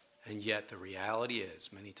 And yet the reality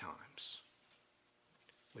is, many times,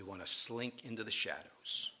 we want to slink into the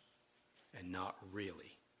shadows and not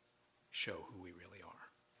really show who we really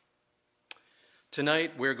are.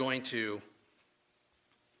 Tonight we're going to,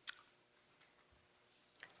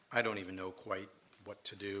 I don't even know quite what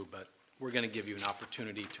to do, but we're going to give you an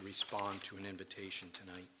opportunity to respond to an invitation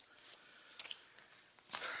tonight.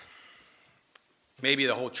 Maybe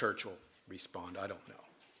the whole church will respond, I don't know.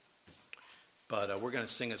 But we're going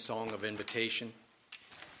to sing a song of invitation.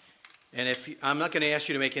 And I'm not going to ask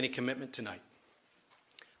you to make any commitment tonight.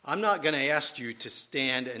 I'm not going to ask you to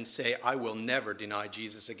stand and say, I will never deny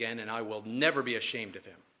Jesus again, and I will never be ashamed of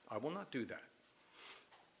him. I will not do that,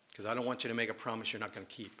 because I don't want you to make a promise you're not going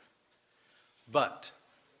to keep. But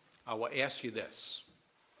I will ask you this.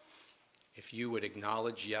 If you would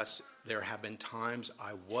acknowledge, yes, there have been times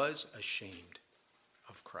I was ashamed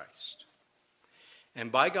of Christ.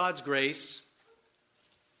 And by God's grace,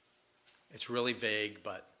 it's really vague,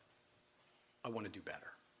 but I want to do better,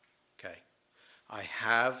 okay? I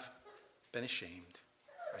have been ashamed.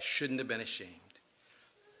 I shouldn't have been ashamed,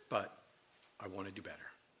 but I want to do better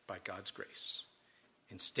by God's grace.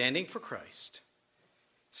 In standing for Christ,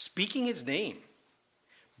 speaking his name,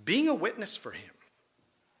 being a witness for him,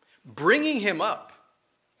 bringing him up,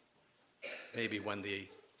 maybe when the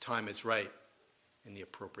time is right, in the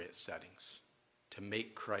appropriate settings, to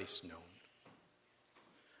make Christ known.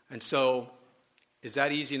 And so, is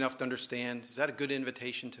that easy enough to understand? Is that a good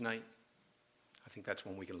invitation tonight? I think that's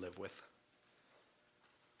one we can live with.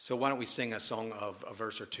 So why don't we sing a song of a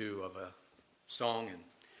verse or two of a song, and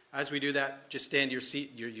as we do that, just stand your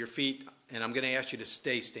feet, and I'm going to ask you to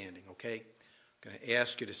stay standing, okay? I'm going to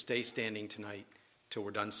ask you to stay standing tonight till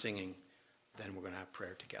we're done singing. Then we're going to have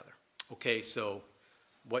prayer together. Okay, so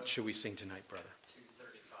what should we sing tonight, brother?